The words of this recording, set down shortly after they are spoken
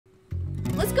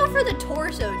let's go for the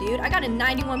torso, dude. I got a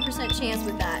 91% chance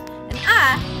with that. And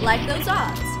I like those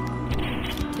odds.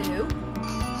 2.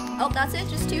 Oh, that's it?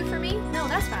 Just 2 for me? No,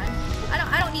 that's fine.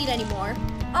 I don't need any more.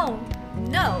 Oh,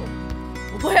 no.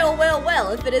 Well, well,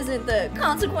 well, if it isn't the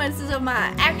consequences of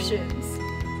my actions.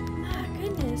 My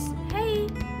goodness. Hey.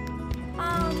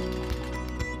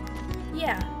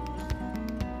 Yeah.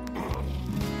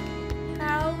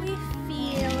 How we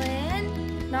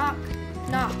feeling? Knock,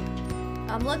 knock.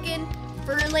 I'm looking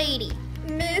for a lady.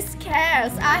 Miss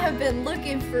Cass, I have been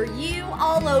looking for you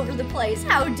all over the place.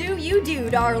 How do you do,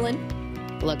 darling?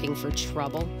 Looking for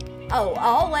trouble? Oh,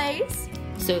 always.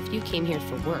 So if you came here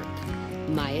for work,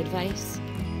 my advice,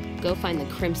 go find the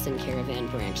Crimson Caravan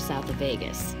branch south of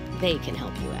Vegas. They can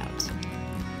help you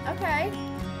out. Okay.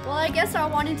 Well, I guess I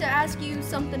wanted to ask you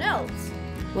something else.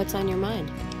 What's on your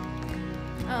mind?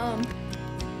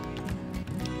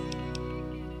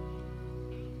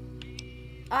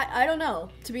 I don't know,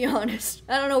 to be honest.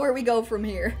 I don't know where we go from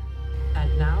here.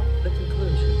 And now, the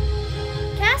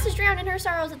conclusion. Cass is drowned in her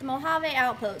sorrows at the Mojave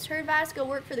outpost. Her advice, go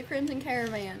work for the Crimson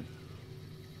Caravan.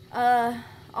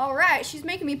 Alright, she's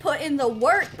making me put in the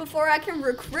work before I can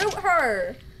recruit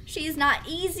her. She's not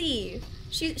easy.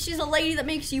 She's a lady that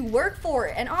makes you work for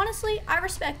it, and honestly, I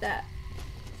respect that.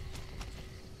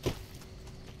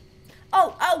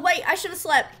 Oh, wait, I should have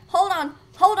slept. Hold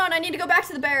on, I need to go back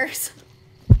to the barracks.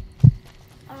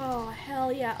 Oh,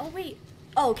 hell yeah. Oh, wait.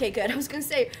 Oh, okay, good. I was gonna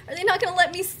say, are they not gonna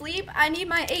let me sleep? I need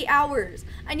my 8 hours.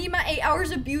 I need my 8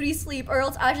 hours of beauty sleep, or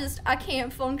else I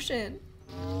can't function.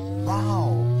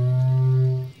 Wow.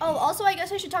 Oh, also, I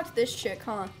guess I should talk to this chick,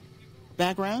 huh?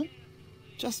 Background?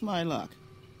 Just my luck.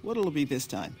 What'll it be this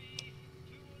time?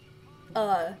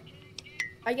 I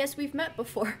guess we've met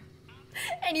before.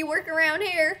 Any work around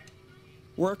here?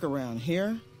 Work around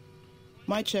here?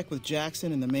 Might check with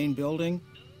Jackson in the main building,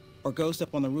 or Ghost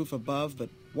up on the roof above, but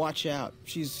watch out.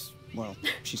 She's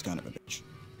kind of a bitch.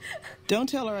 Don't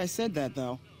tell her I said that,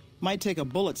 though. Might take a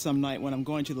bullet some night when I'm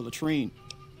going to the latrine.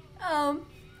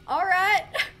 Alright.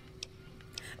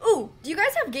 Ooh, do you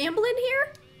guys have gambling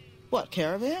here? What,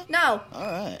 Caravan? No.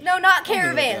 Alright. No, not I'll give it a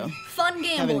Caravan. go. Fun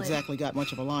gambling. Haven't exactly got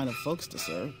much of a line of folks to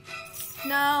serve.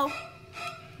 No.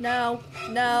 No,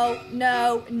 no,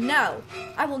 no, no.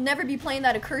 I will never be playing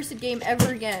that accursed game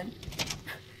ever again.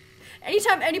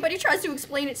 Anytime anybody tries to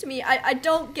explain it to me, I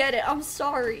don't get it. I'm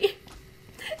sorry.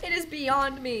 It is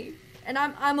beyond me. And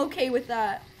I'm okay with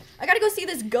that. I gotta go see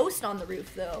this ghost on the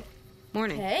roof, though.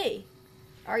 Morning. Hey.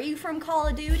 Are you from Call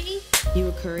of Duty? You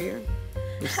a courier?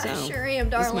 If so, I sure am,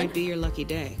 darling. this might be your lucky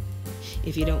day.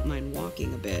 If you don't mind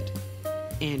walking a bit,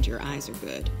 and your eyes are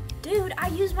good. Dude, I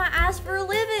use my eyes for a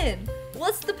living.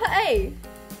 What's the pay?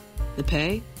 The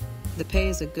pay? The pay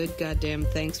is a good goddamn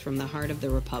thanks from the heart of the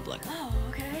Republic. Oh,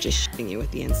 okay. Just shitting you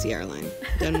with the NCR line.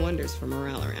 Done wonders for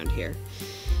morale around here.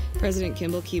 President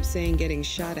Kimball keeps saying getting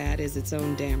shot at is its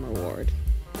own damn reward.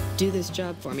 Do this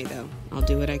job for me, though. I'll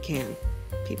do what I can.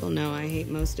 People know I hate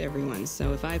most everyone,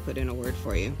 so if I put in a word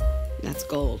for you, that's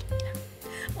gold.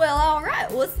 Well,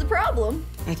 alright. What's the problem?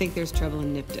 I think there's trouble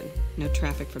in Nipton. No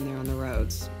traffic from there on the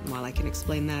roads. While I can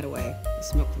explain that away, the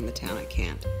smoke from the town I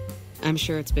can't. I'm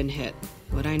sure it's been hit.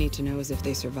 What I need to know is if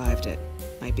they survived it.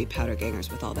 Might be powder gangers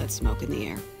with all that smoke in the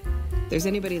air. If there's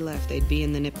anybody left, they'd be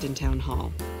in the Nipton Town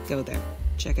Hall. Go there.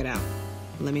 Check it out.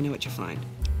 Let me know what you find.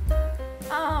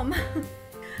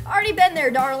 Already been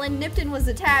there, darling. Nipton was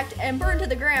attacked and burned to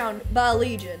the ground by a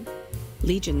Legion.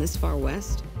 Legion this far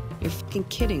west? You're fucking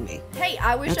kidding me. Hey,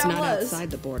 I wish That's I not was. outside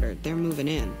the border. They're moving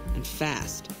in, and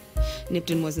fast.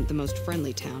 Nipton wasn't the most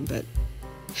friendly town, but...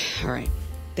 Alright,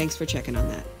 thanks for checking on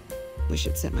that. Wish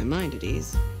it set my mind at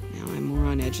ease. Now I'm more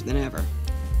on edge than ever.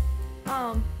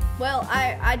 Well,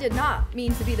 I did not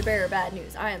mean to be the bearer of bad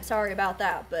news. I am sorry about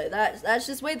that, but that's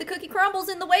just the way the cookie crumbles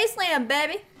in the wasteland,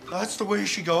 baby. That's the way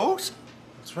she goes?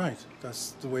 That's right.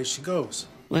 That's the way she goes.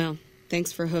 Well,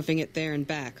 thanks for hoofing it there and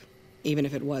back, even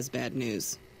if it was bad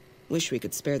news. Wish we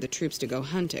could spare the troops to go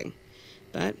hunting,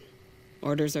 but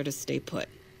orders are to stay put.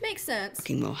 Makes sense.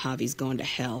 Fucking Mojave's going to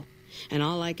hell, and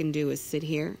all I can do is sit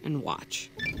here and watch.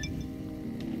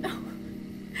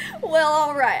 Well,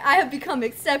 alright. I have become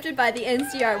accepted by the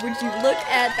NCR. Would you look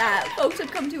at that? Folks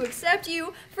have come to accept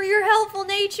you for your helpful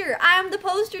nature. I am the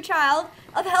poster child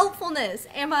of helpfulness.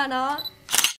 Am I not?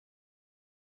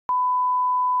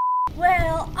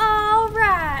 Well,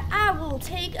 alright. I will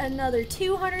take another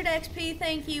 200 XP,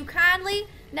 thank you kindly.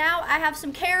 Now I have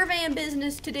some caravan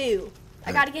business to do.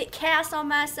 I gotta get Cass on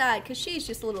my side, because she's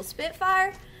just a little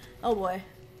spitfire. Oh boy.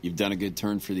 You've done a good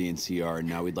turn for the NCR, and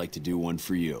now we'd like to do one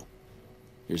for you.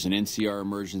 There's an NCR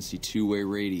emergency two-way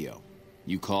radio.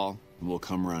 You call, and we'll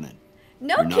come running.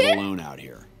 No You're not kid. alone out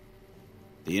here.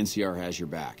 The NCR has your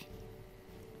back.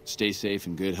 Stay safe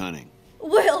and good hunting.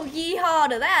 Well, yeehaw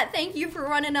to that. Thank you for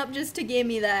running up just to give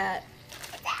me that.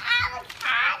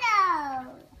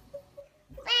 Avocado!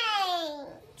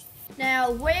 Thanks!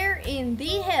 Now, where in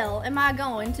the hell am I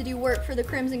going to do work for the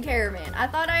Crimson Caravan? I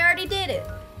thought I already did it.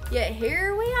 Yet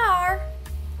here we are.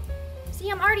 See,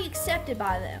 I'm already accepted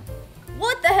by them.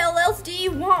 What the hell else do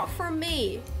you want from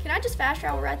me? Can I just fast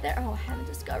travel right there? Oh, I haven't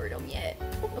discovered them yet.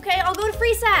 Okay, I'll go to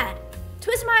Freeside.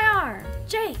 Twist my arm.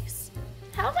 Jace.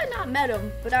 How have I not met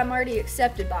him, but I'm already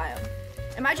accepted by him?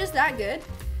 Am I just that good?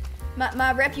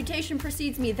 My reputation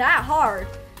precedes me that hard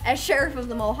as Sheriff of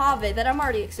the Mojave that I'm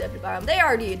already accepted by him. They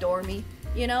already adore me.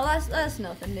 You know, that's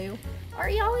nothing new. Are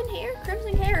y'all in here?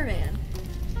 Crimson Caravan.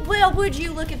 Well, would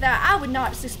you look at that? I would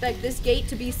not suspect this gate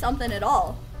to be something at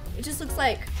all. It just looks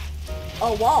like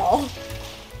a wall.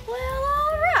 Well,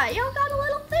 alright. Y'all got a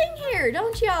little thing here,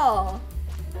 don't y'all?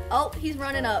 Oh, he's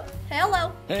running up.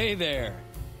 Hello. Hey there.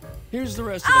 Here's the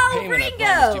rest of the payment I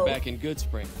promised you back in Good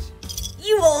Springs.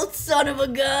 You old son of a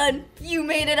gun. You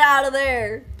made it out of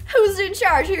there. Who's in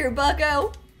charge here,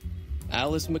 bucko?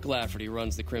 Alice McLafferty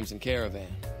runs the Crimson Caravan.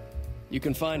 You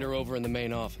can find her over in the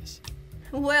main office.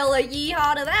 Well, a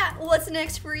yeehaw to that. What's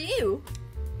next for you?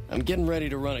 I'm getting ready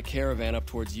to run a caravan up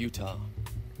towards Utah.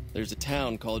 There's a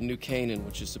town called New Canaan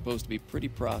which is supposed to be pretty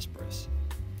prosperous.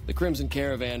 The Crimson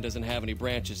Caravan doesn't have any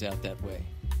branches out that way,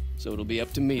 so it'll be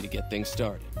up to me to get things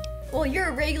started. Well, you're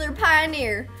a regular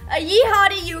pioneer. A yeehaw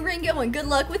to you, Ringo, and good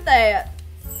luck with that.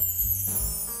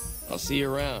 I'll see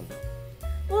you around.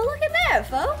 Well, look at that,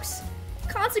 folks.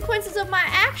 Consequences of my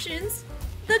actions.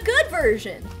 The good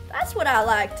version. That's what I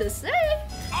like to say.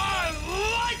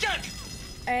 I like it!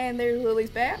 And there's Lily's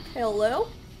back. Hello.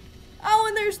 Oh,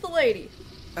 and there's the lady.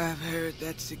 I've heard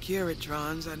that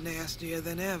Securitrons are nastier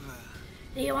than ever.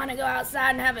 Do you want to go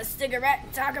outside and have a cigarette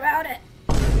and talk about it?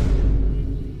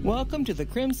 Welcome to the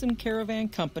Crimson Caravan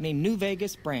Company New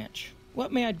Vegas branch.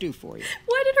 What may I do for you?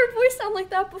 Why did her voice sound like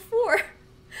that before?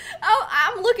 Oh,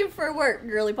 I'm looking for work,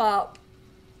 girly pop.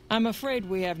 I'm afraid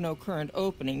we have no current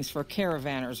openings for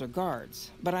caravanners or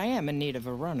guards, but I am in need of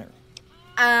a runner.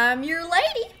 I'm your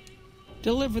lady.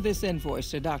 Deliver this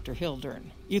invoice to Dr.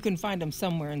 Hildern. You can find him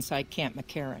somewhere inside Camp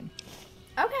McCarran.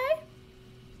 Okay.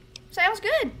 Sounds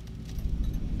good.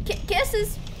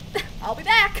 Kisses. I'll be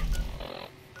back.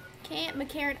 Camp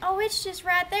McCarran. Oh, it's just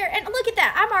right there. And look at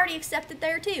that. I'm already accepted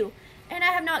there, too. And I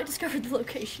have not discovered the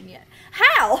location yet.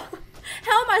 How?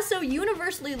 How am I so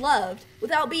universally loved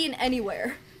without being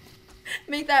anywhere?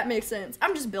 Make that make sense.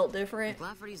 I'm just built different.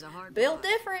 Built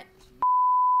different.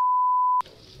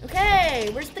 Okay,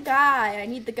 where's the guy? I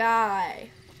need the guy.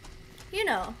 You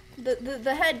know,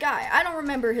 the head guy. I don't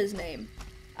remember his name.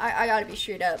 I gotta be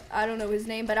straight up. I don't know his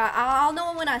name, but I'll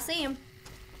know him when I see him.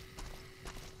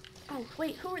 Oh,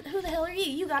 wait, who the hell are you?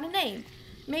 You got a name.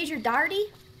 Major Darty?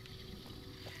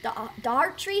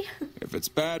 Dartry? If it's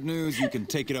bad news, you can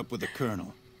take it up with the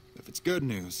Colonel. If it's good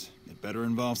news, it better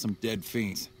involve some dead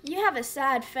fiends. You have a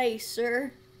sad face,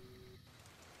 sir.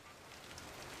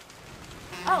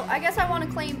 Oh, I guess I want to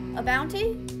claim a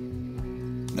bounty?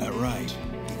 That right.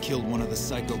 You killed one of the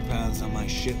psychopaths on my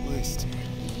shit list.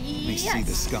 Let me see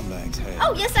the scumbag's head.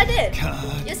 Oh, yes, I did.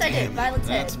 God yes, I did. Violet's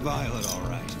head. That's Violet, all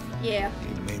right. Yeah.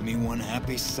 You made me one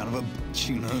happy son of a bitch,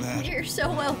 you know that? You're so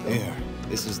welcome. Here,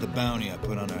 this is the bounty I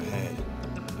put on her head.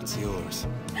 It's yours.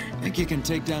 Think you can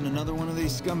take down another one of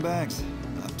these scumbags?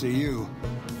 Up to you.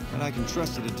 But I can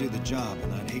trust you to do the job,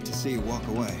 and I'd hate to see you walk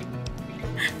away.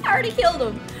 I already killed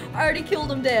him. I already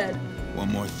killed him dead.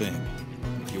 One more thing.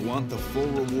 If you want the full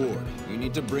reward, you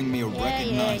need to bring me a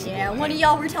recognizable Yeah. head. One of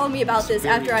y'all were telling me about this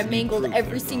after I mangled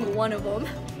every single one of them.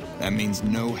 That means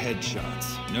no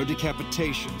headshots, no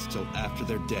decapitations till after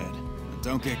they're dead. And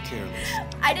don't get careless.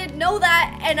 I didn't know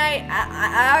that, and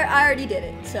I already did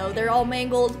it. So they're all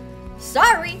mangled.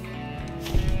 Sorry.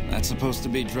 That's supposed to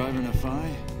be driving a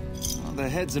fight? Well, the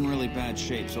head's in really bad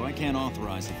shape, so I can't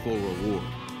authorize the full reward.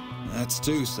 That's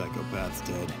 2 psychopaths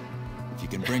dead. If you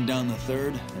can bring down the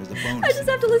 3rd, there's the bonus. I just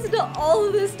have to listen to all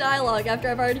of this dialogue after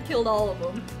I've already killed all of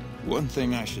them. One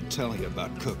thing I should tell you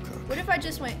about Cook. What if I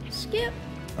just went, skip,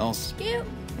 I'll skip,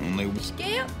 only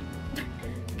skip?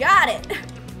 Got it.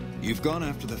 You've gone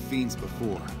after the fiends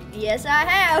before. Yes, I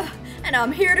have. And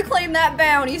I'm here to claim that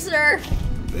bounty, sir.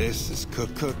 This is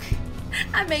Cook.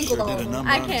 I mangled all of them.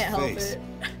 I can't help it.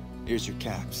 Here's your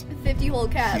caps. 50 whole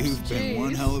caps. You've been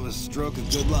one hell of a stroke of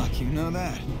good luck, you know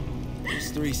that.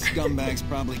 Those 3 scumbags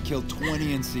probably killed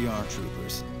 20 NCR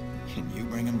troopers. Can you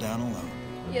bring them down alone?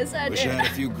 Yes, I Wish did. I had a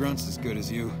few grunts as good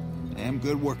as you. Damn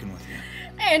good working with you.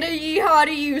 And a yeehaw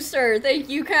to you, sir. Thank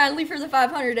you kindly for the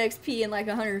 500 XP and like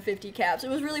 150 caps. It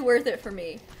was really worth it for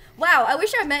me. Wow, I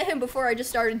wish I met him before I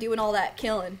just started doing all that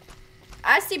killing.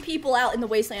 I see people out in the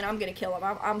wasteland, I'm gonna kill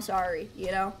them. I'm sorry, you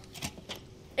know?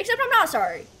 Except I'm not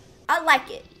sorry. I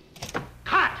like it.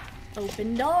 Cut!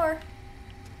 Open door.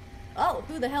 Oh,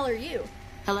 who the hell are you?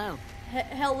 Hello.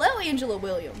 Hello, Angela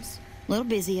Williams. A little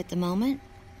busy at the moment,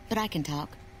 but I can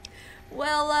talk.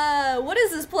 Well, what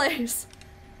is this place?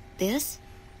 This?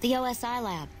 The OSI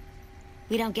lab.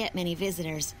 We don't get many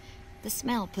visitors. The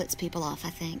smell puts people off, I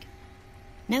think.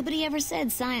 Nobody ever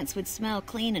said science would smell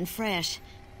clean and fresh.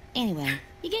 Anyway,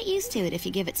 you get used to it if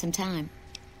you give it some time.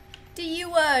 Do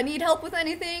you, need help with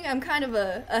anything? I'm kind of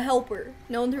a helper,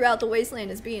 known throughout the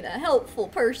wasteland as being a helpful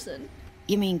person.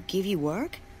 You mean give you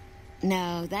work?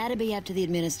 No, that'd be up to the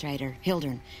administrator,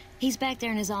 Hildern. He's back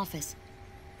there in his office.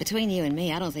 Between you and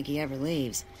me, I don't think he ever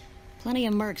leaves. Plenty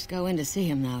of mercs go in to see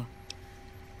him, though.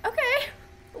 Okay.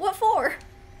 What for?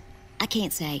 I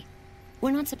can't say.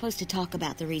 We're not supposed to talk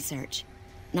about the research.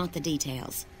 Not the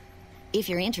details. If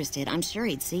you're interested, I'm sure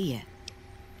he'd see you.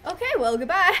 Okay, well,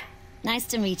 goodbye. Nice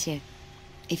to meet you.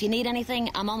 If you need anything,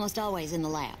 I'm almost always in the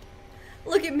lab.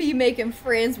 Look at me making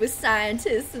friends with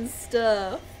scientists and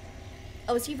stuff.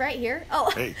 Oh, is he right here?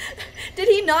 Oh, hey. Did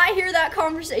he not hear that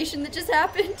conversation that just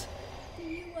happened? Do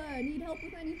you need help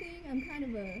with anything? I'm kind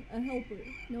of a helper,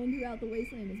 known throughout the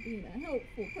wasteland as being a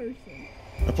helpful person.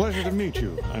 A pleasure to meet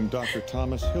you. I'm Dr.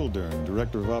 Thomas Hildern,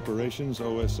 Director of Operations,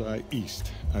 OSI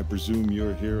East. I presume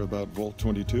you're here about Vault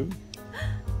 22?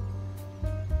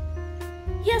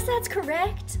 Yes, that's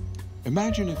correct.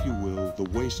 Imagine, if you will, the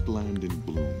wasteland in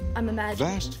bloom. I'm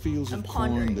imagining. Vast fields of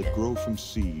corn that grow from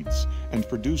seeds and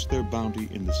produce their bounty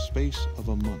in the space of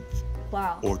a month.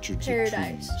 Wow. Orchards Paradise.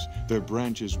 of trees, their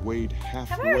branches weighed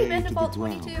Have I already halfway been to to the Vault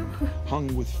ground, 22?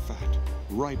 hung with fat,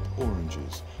 ripe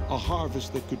oranges, a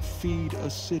harvest that could feed a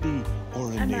city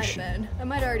or a nation. I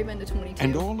might have already been to 22.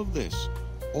 And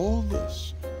all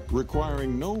this,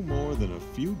 requiring no more than a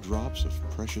few drops of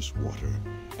precious water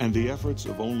and the efforts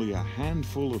of only a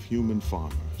handful of human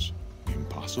farmers.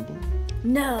 Impossible?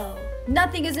 No,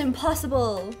 nothing is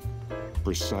impossible.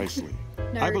 Precisely.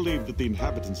 Nerd. I believe that the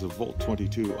inhabitants of Vault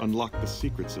 22 unlock the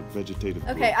secrets of vegetative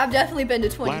growth. Okay, I've definitely been to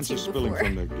 22 Plants are spilling before.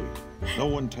 from their gate. No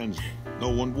one tends them. No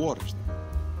one waters them.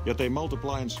 Yet they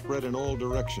multiply and spread in all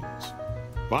directions.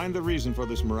 Find the reason for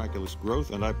this miraculous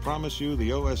growth, and I promise you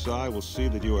the OSI will see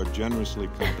that you are generously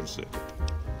compensated.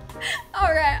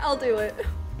 All right, I'll do it.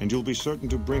 And you'll be certain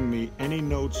to bring me any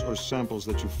notes or samples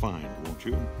that you find, won't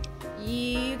you?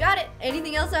 You got it.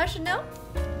 Anything else I should know?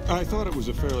 I thought it was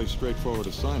a fairly straightforward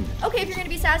assignment. Okay, if you're gonna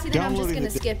be sassy, then I'm just Downloading gonna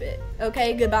the skip it.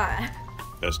 Okay, goodbye.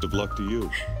 Best of luck to you.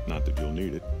 Not that you'll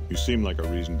need it. You seem like a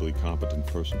reasonably competent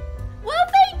person. Well,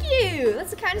 thank you. That's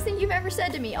the kindest thing you've ever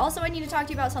said to me. Also, I need to talk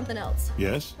to you about something else.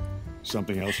 Yes?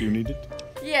 Something else you needed?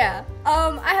 Yeah.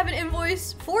 I have an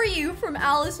invoice for you from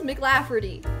Alice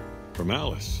McLafferty. From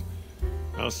Alice?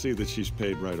 I'll see that she's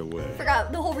paid right away.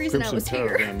 Forgot the whole reason I was Crimson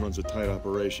here. Caravan runs a tight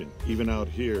operation. Even out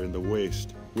here in the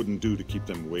waste, wouldn't do to keep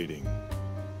them waiting.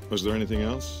 Was there anything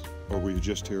else? Or were you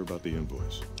just here about the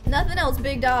invoice? Nothing else,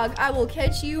 big dog. I will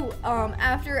catch you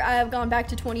after I have gone back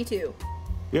to 22.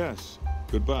 Yes.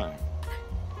 Goodbye.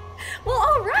 Well,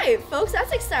 all right, folks.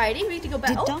 That's exciting. We get to go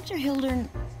back. Did Dr. Hildern...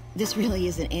 This really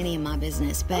isn't any of my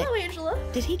business, but... Hello, Angela.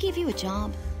 Did he give you a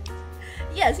job?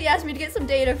 Yes, he asked me to get some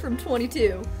data from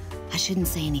 22. I shouldn't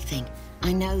say anything.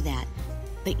 I know that.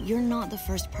 But you're not the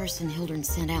first person Hildern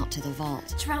sent out to the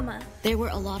vault. Drama. There were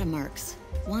a lot of mercs,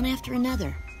 one after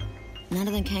another. None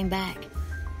of them came back.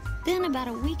 Then about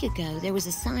a week ago, there was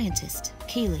a scientist,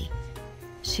 Keeley.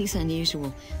 She's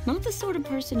unusual. Not the sort of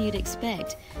person you'd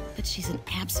expect, but she's an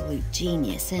absolute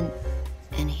genius, and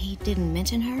he didn't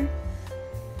mention her?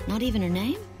 Not even her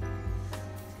name?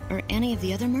 Or any of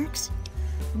the other mercs?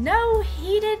 No,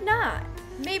 he did not.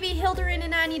 Maybe Hildern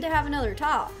and I need to have another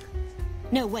talk.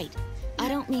 No, wait. I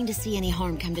don't mean to see any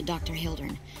harm come to Dr.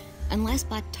 Hildern. Unless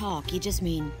by talk, you just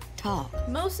mean talk.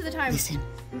 Most of the time... Listen,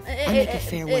 I make a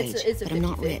fair wage, it's a but I'm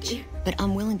not 50-50. rich. But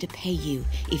I'm willing to pay you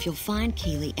if you'll find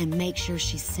Keeley and make sure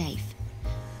she's safe.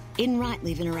 Isn't right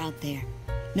leaving her out there.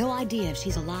 No idea if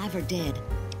she's alive or dead.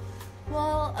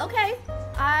 Well, okay.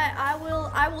 I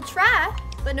will try,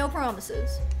 but no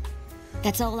promises.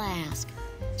 That's all I ask.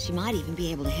 She might even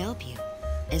be able to help you.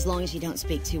 As long as you don't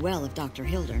speak too well of Dr.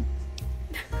 Hildern.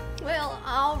 Well,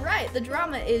 all right. The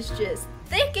drama is just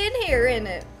thick in here, isn't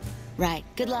it? Right.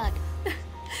 Good luck.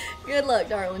 Good luck,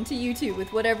 darling, to you too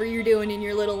with whatever you're doing in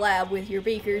your little lab with your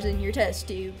beakers and your test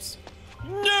tubes.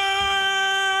 Nerd!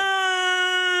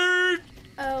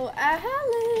 Oh,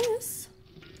 Alice.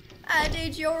 I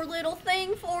did your little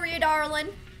thing for you, darling.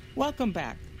 Welcome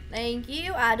back. Thank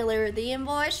you. I delivered the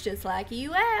invoice just like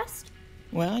you asked.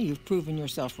 Well, you've proven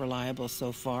yourself reliable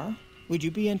so far. Would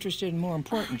you be interested in more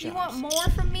important jobs? You want more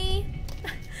from me?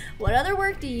 What other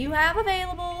work do you have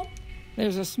available?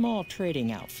 There's a small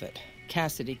trading outfit,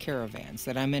 Cassidy Caravans,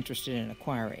 that I'm interested in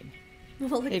acquiring.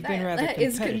 Well, They've been rather that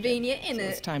is competitive, convenient, isn't so it?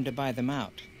 it's time to buy them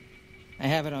out. I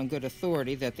have it on good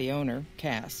authority that the owner,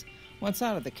 Cass, wants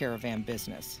out of the caravan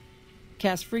business.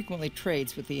 Cass frequently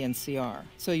trades with the NCR,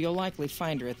 so you'll likely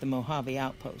find her at the Mojave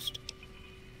outpost.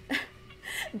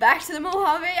 Back to the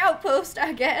Mojave outpost,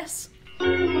 I guess.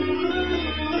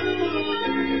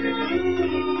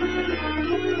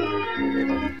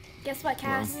 Guess what,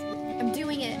 Cass? I'm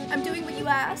doing it. I'm doing what you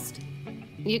asked.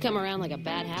 You come around like a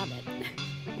bad habit.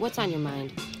 What's on your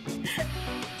mind?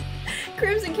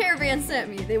 Crimson Caravan sent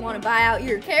me. They want to buy out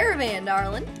your caravan,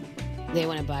 darling. They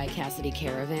want to buy Cassidy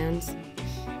Caravans?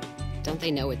 Don't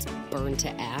they know it's burned to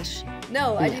ash?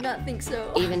 No, I do not think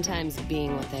so. Even times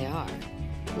being what they are.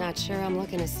 Not sure I'm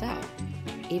looking to sell.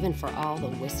 Even for all the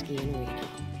whiskey in Reno.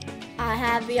 I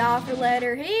have the offer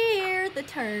letter here. The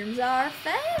terms are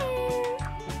fair.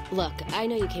 Look, I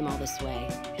know you came all this way,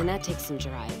 and that takes some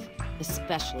drive.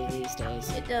 Especially these days.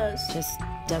 It does. Just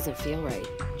doesn't feel right.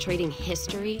 Trading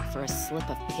history for a slip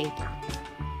of paper.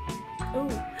 Ooh.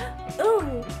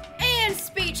 Ooh. And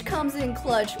speech comes in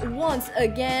clutch once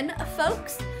again,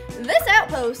 folks. This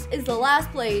outpost is the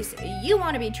last place you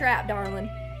want to be trapped, darling.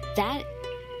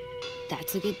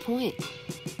 That's a good point.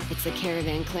 It's the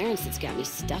caravan clearance that's got me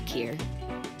stuck here.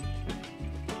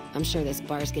 I'm sure this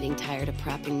bar's getting tired of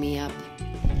propping me up.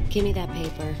 Give me that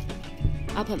paper.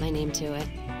 I'll put my name to it.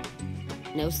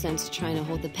 No sense trying to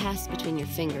hold the past between your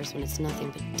fingers when it's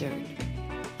nothing but dirt.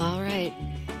 All right.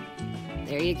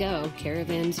 There you go.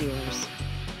 Caravan's yours.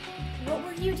 What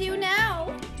will you do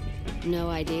now? No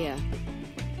idea.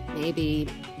 Maybe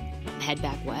head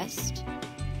back west?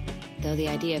 Though the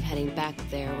idea of heading back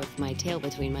there with my tail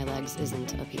between my legs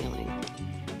isn't appealing.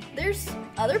 There's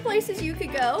other places you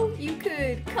could go. You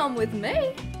could come with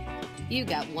me. You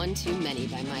got one too many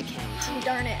by my count. Oh,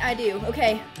 darn it, I do.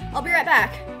 Okay, I'll be right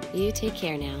back. You take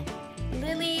care now.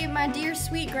 Lily, my dear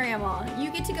sweet grandma, you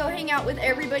get to go hang out with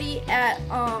everybody at,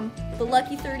 the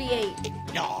Lucky 38.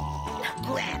 No,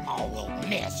 Grandma will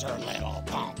miss her little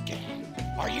pumpkin.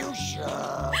 Are you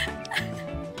sure?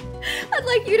 I'd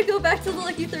like you to go back to the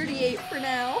Lucky 38 for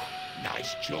now.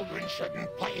 Nice children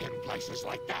shouldn't play in places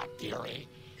like that, dearie.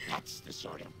 That's the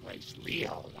sort of place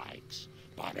Leo likes.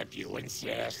 But if you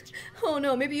insist... Oh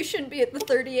no, maybe you shouldn't be at the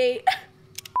 38.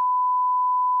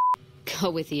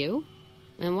 Go with you?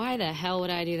 And why the hell would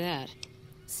I do that?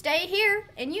 Stay here,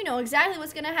 and you know exactly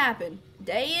what's gonna happen.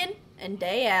 Day in and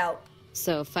day out.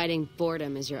 So fighting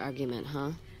boredom is your argument,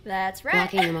 huh? That's right.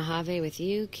 Walking the Mojave with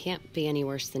you can't be any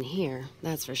worse than here,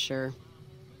 that's for sure.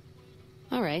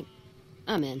 All right,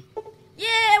 I'm in.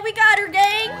 Yeah, we got her,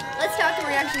 gang! Let's talk till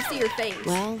we actually see her face.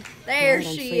 Well, there now that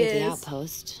I'm she free is. At the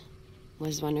outpost.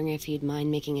 Was wondering if you'd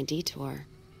mind making a detour.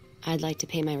 I'd like to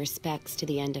pay my respects to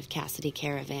the end of Cassidy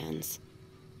Caravans.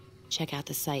 Check out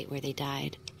the site where they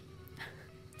died.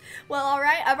 Well, all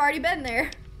right, I've already been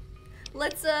there.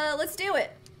 Let's do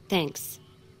it. Thanks.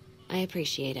 I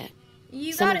appreciate it.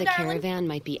 You Some got of it, the darling. caravan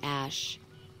might be ash,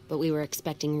 but we were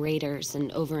expecting raiders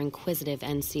and over-inquisitive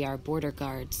NCR border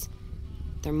guards.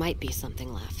 There might be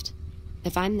something left.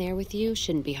 If I'm there with you,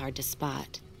 shouldn't be hard to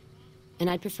spot. And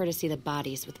I'd prefer to see the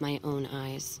bodies with my own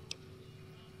eyes.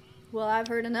 Well, I've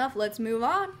heard enough. Let's move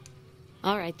on.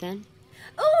 All right, then.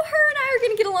 Oh, her and I are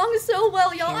gonna get along so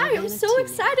well, y'all. I am Caravan so of two.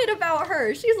 excited about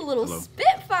her. She's a little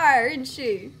spitfire, isn't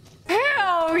she?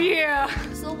 Hell yeah!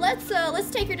 So let's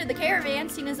take her to the caravan,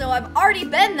 seeing as though I've already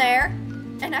been there,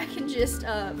 and I can just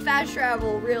fast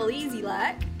travel real easy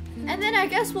like. And then I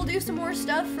guess we'll do some more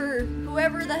stuff for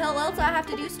whoever the hell else I have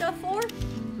to do stuff for.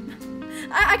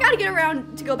 I gotta get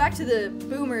around to go back to the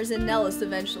Boomers in Nellis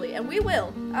eventually, and we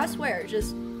will. I swear,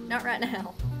 just not right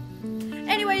now.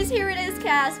 Anyways, here it is,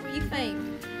 Cass. What do you think?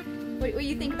 What do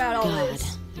you think about all God,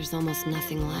 this? there's almost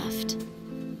nothing left.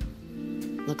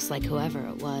 Looks like whoever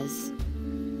it was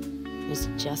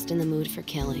just in the mood for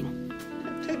killing.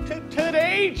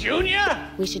 Today, Junior?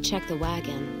 We should check the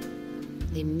wagon.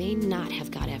 They may not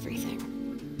have got everything.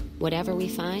 Whatever we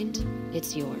find,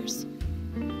 it's yours.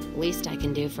 Least I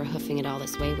can do for hoofing it all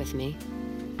this way with me.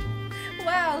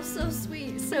 Wow, so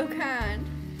sweet, so kind.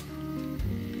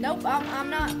 Nope, I'm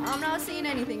not seeing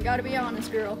anything. Gotta be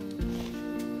honest, girl.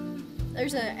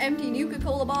 There's an empty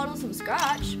Nuka-Cola bottle, some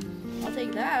scotch. I'll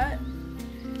take that.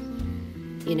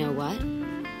 You know what?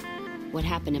 What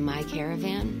happened in my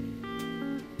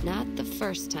caravan? Not the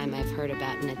first time I've heard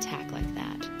about an attack like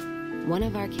that. One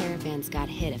of our caravans got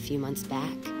hit a few months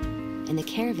back, and the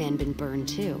caravan been burned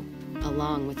too,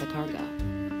 along with the cargo.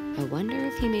 I wonder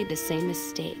if he made the same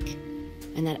mistake.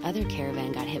 And that other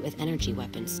caravan got hit with energy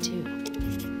weapons, too.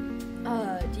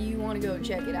 Do you want to go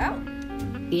check it out?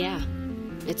 Yeah.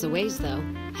 It's a ways, though.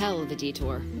 Hell of a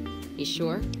detour. You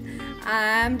sure?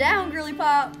 I'm down, Girly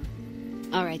Pop.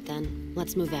 All right, then.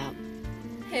 Let's move out.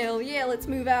 Hell yeah, let's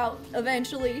move out.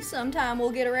 Eventually, sometime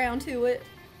we'll get around to it.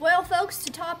 Well, folks,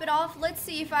 to top it off, let's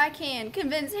see if I can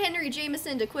convince Henry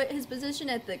Jameson to quit his position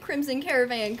at the Crimson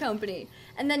Caravan Company.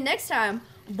 And then next time,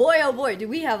 boy oh boy, do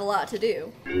we have a lot to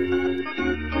do.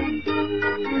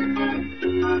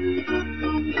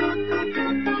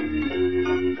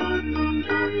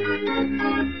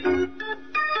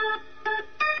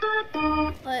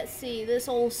 Let's see, this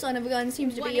old son of a gun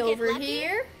seems to be over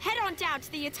here. Head on down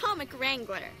to the Atomic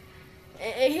Wrangler.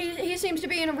 He seems to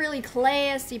be in a really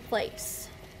classy place.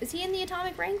 Is he in the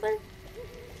Atomic Wrangler?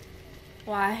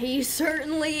 Why, he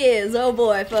certainly is. Oh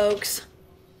boy, folks.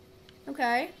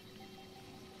 Okay.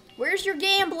 Where's your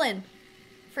gambling,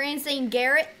 Francine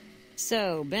Garrett?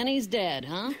 So, Benny's dead,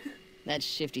 huh? That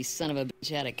shifty son of a bitch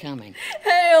had it coming.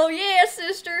 Hell yeah,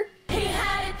 sister. He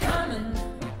had it coming.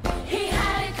 He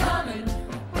had it coming.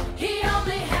 He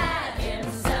only had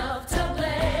himself to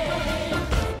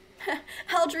blame.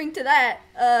 I'll drink to that.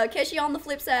 Catch you on the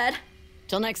flip side.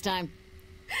 Till next time.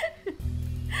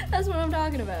 That's what I'm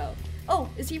talking about. Oh,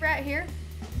 is he right here?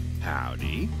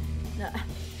 Howdy.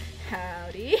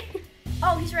 Howdy.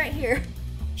 Oh, he's right here.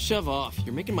 Shove off.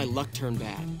 You're making my luck turn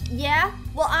bad. Yeah?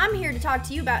 Well, I'm here to talk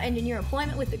to you about ending your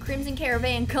employment with the Crimson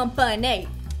Caravan Company.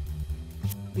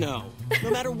 No. No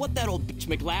matter what that old bitch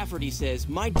McLafferty says,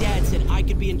 my dad said I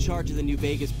could be in charge of the New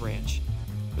Vegas branch.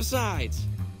 Besides,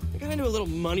 I got into a little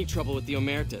money trouble with the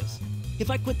Omertas.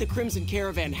 If I quit the Crimson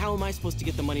Caravan, how am I supposed to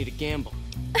get the money to gamble?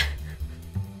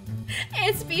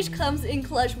 And speech comes in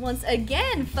clutch once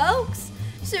again, folks.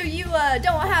 So you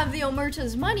don't have the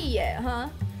Omerta's money yet, huh?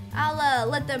 I'll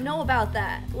let them know about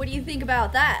that. What do you think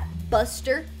about that,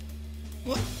 Buster?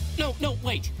 What? No,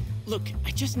 wait. Look,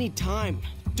 I just need time.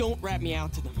 Don't rat me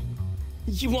out to them.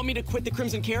 You want me to quit the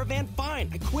Crimson Caravan? Fine,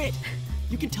 I quit.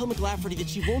 You can tell McLafferty that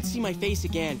she won't see my face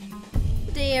again.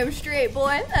 Damn straight,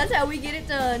 boy. That's how we get it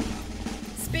done.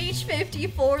 Speech 50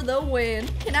 for the win.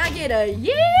 Can I get a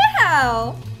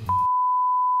yeah?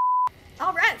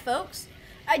 Alright, folks.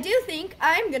 I do think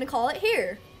I'm gonna call it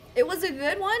here. It was a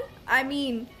good one. I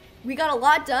mean, we got a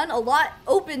lot done, a lot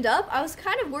opened up. I was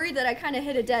kind of worried that I kind of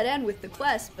hit a dead end with the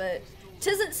quest, but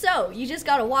 'tisn't so. You just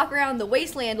gotta walk around the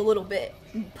wasteland a little bit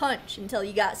and punch until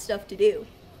you got stuff to do,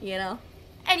 you know?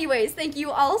 Anyways, thank you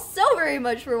all so very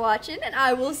much for watching, and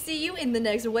I will see you in the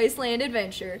next Wasteland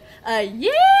Adventure.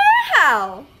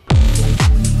 Yeah!